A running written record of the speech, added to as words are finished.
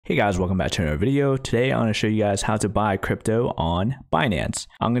Hey guys, welcome back to another video. Today I'm going to show you guys how to buy crypto on Binance.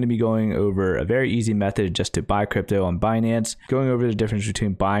 I'm going to be going over a very easy method just to buy crypto on Binance, going over the difference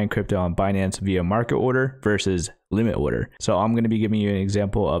between buying crypto on Binance via market order versus limit order. So I'm going to be giving you an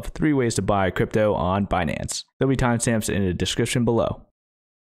example of 3 ways to buy crypto on Binance. There'll be timestamps in the description below.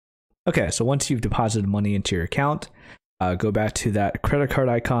 Okay, so once you've deposited money into your account, go back to that credit card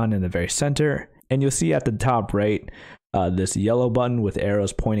icon in the very center, and you'll see at the top right this yellow button with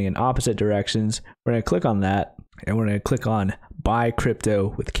arrows pointing in opposite directions. We're going to click on that and we're going to click on buy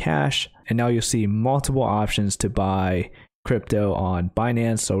crypto with cash. And now you'll see multiple options to buy crypto on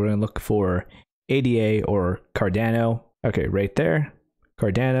Binance. So we're going to look for ADA or Cardano. Okay, right there.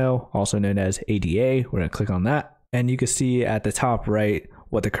 Cardano, also known as ADA. We're going to click on that. And you can see at the top right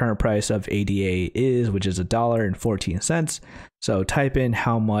what the current price of ADA is, which is $1.14. So type in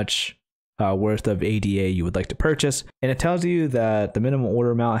how much worth of ADA you would like to purchase, and it tells you that the minimum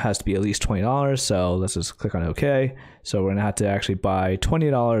order amount has to be at least $20. So let's just click on OK. So we're gonna have to actually buy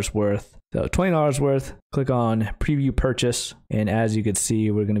 $20 worth. So $20 worth, click on preview purchase, and as you can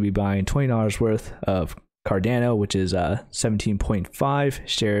see, we're gonna be buying $20 worth of Cardano, which is 17.5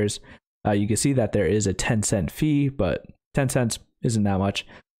 shares. You can see that there is a 10-cent fee, but 10 cents isn't that much.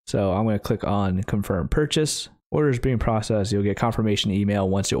 So I'm gonna click on confirm purchase. Order is being processed. You'll get confirmation email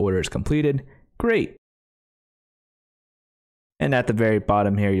once your order is completed. Great. And at the very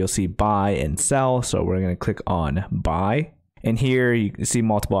bottom here, you'll see buy and sell. So we're going to click on buy. And here you can see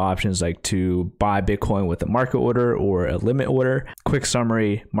multiple options like to buy Bitcoin with a market order or a limit order. Quick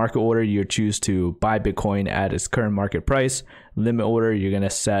summary, market order, you choose to buy Bitcoin at its current market price. Limit order, you're going to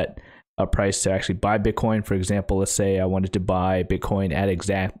set a price to actually buy Bitcoin. For example, let's say I wanted to buy Bitcoin at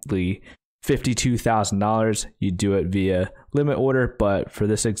exactly $52,000. You do it via limit order, but for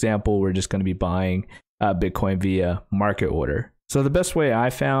this example, we're just going to be buying Bitcoin via market order. So the best way I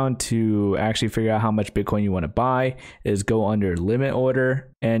found to actually figure out how much Bitcoin you want to buy is go under limit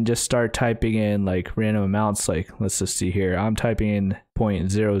order and just start typing in like random amounts. Like, let's just see here. I'm typing in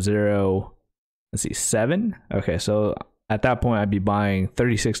 0.007. Okay, so at that point, I'd be buying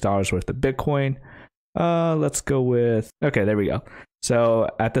 $36 worth of Bitcoin. Let's go with, okay, there we go. So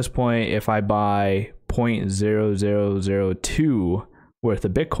at this point, if I buy 0.0002 worth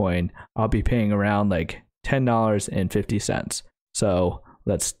of Bitcoin, I'll be paying around like $10.50. So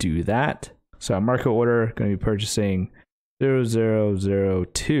let's do that. So our market order going to be purchasing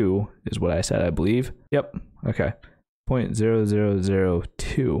 0002 is what I said, I believe. Yep. Okay.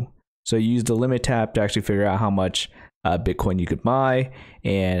 0.0002. So you use the limit tab to actually figure out how much Bitcoin you could buy,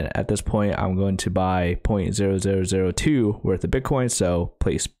 and at this point I'm going to buy 0.0002 worth of Bitcoin, so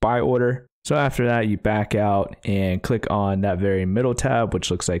place buy order. So after that, you back out and click on that very middle tab, which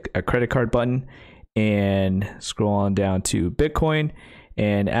looks like a credit card button, and scroll on down to Bitcoin.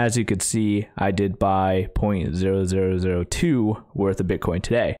 And as you can see, I did buy 0.0002 worth of Bitcoin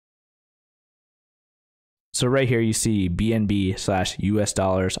today. So right here you see BNB/US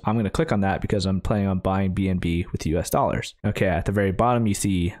dollars. I'm going to click on that because I'm planning on buying BNB with US dollars. Okay, at the very bottom you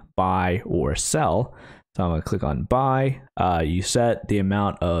see buy or sell. So I'm going to click on buy. You set the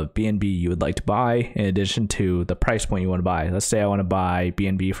amount of BNB you would like to buy in addition to the price point you want to buy. Let's say I want to buy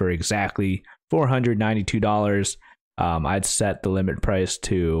BNB for exactly $492. I'd set the limit price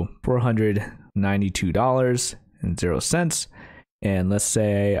to $492.00. And let's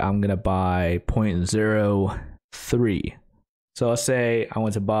say I'm going to buy 0.03. So let's say I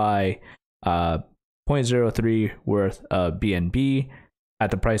want to buy 0.03 worth of BNB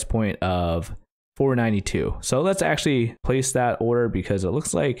at the price point of $492. So let's actually place that order because it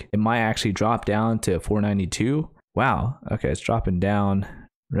looks like it might actually drop down to $492. Wow. Okay, it's dropping down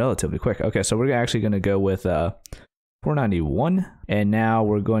relatively quick. Okay, so we're actually going to go with $491. And now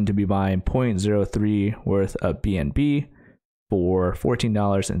we're going to be buying 0.03 worth of BNB for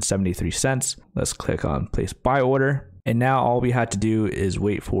 $14.73. Let's click on place buy order. And now all we had to do is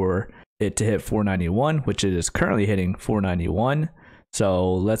wait for it to hit $491, which it is currently hitting $491.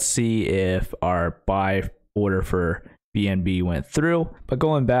 So let's see if our buy order for BNB went through. But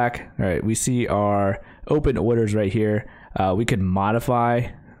going back, all right, we see our open orders right here. We could modify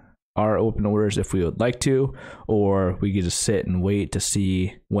our open orders if we would like to, or we could just sit and wait to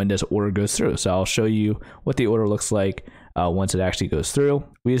see when this order goes through. So I'll show you what the order looks like once it actually goes through.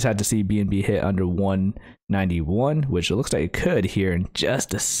 We just had to see BNB hit under 191, which it looks like it could here in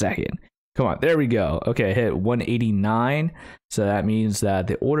just a second. Come on, there we go. Okay, hit 189. So that means that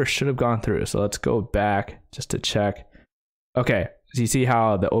the order should have gone through. So let's go back just to check. Okay, so you see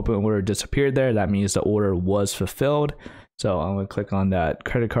how the open order disappeared there? That means the order was fulfilled. So I'm going to click on that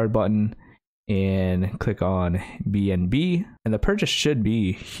credit card button and click on BNB, and the purchase should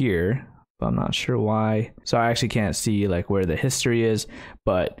be here, but I'm not sure why. So I actually can't see like where the history is,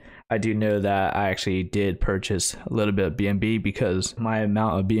 but I do know that I actually did purchase a little bit of BNB because my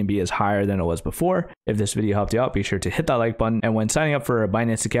amount of BNB is higher than it was before. If this video helped you out, be sure to hit that like button. And when signing up for a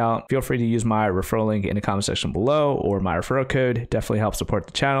Binance account, feel free to use my referral link in the comment section below or my referral code. Definitely helps support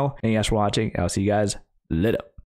the channel. Thank you guys for watching. I'll see you guys later.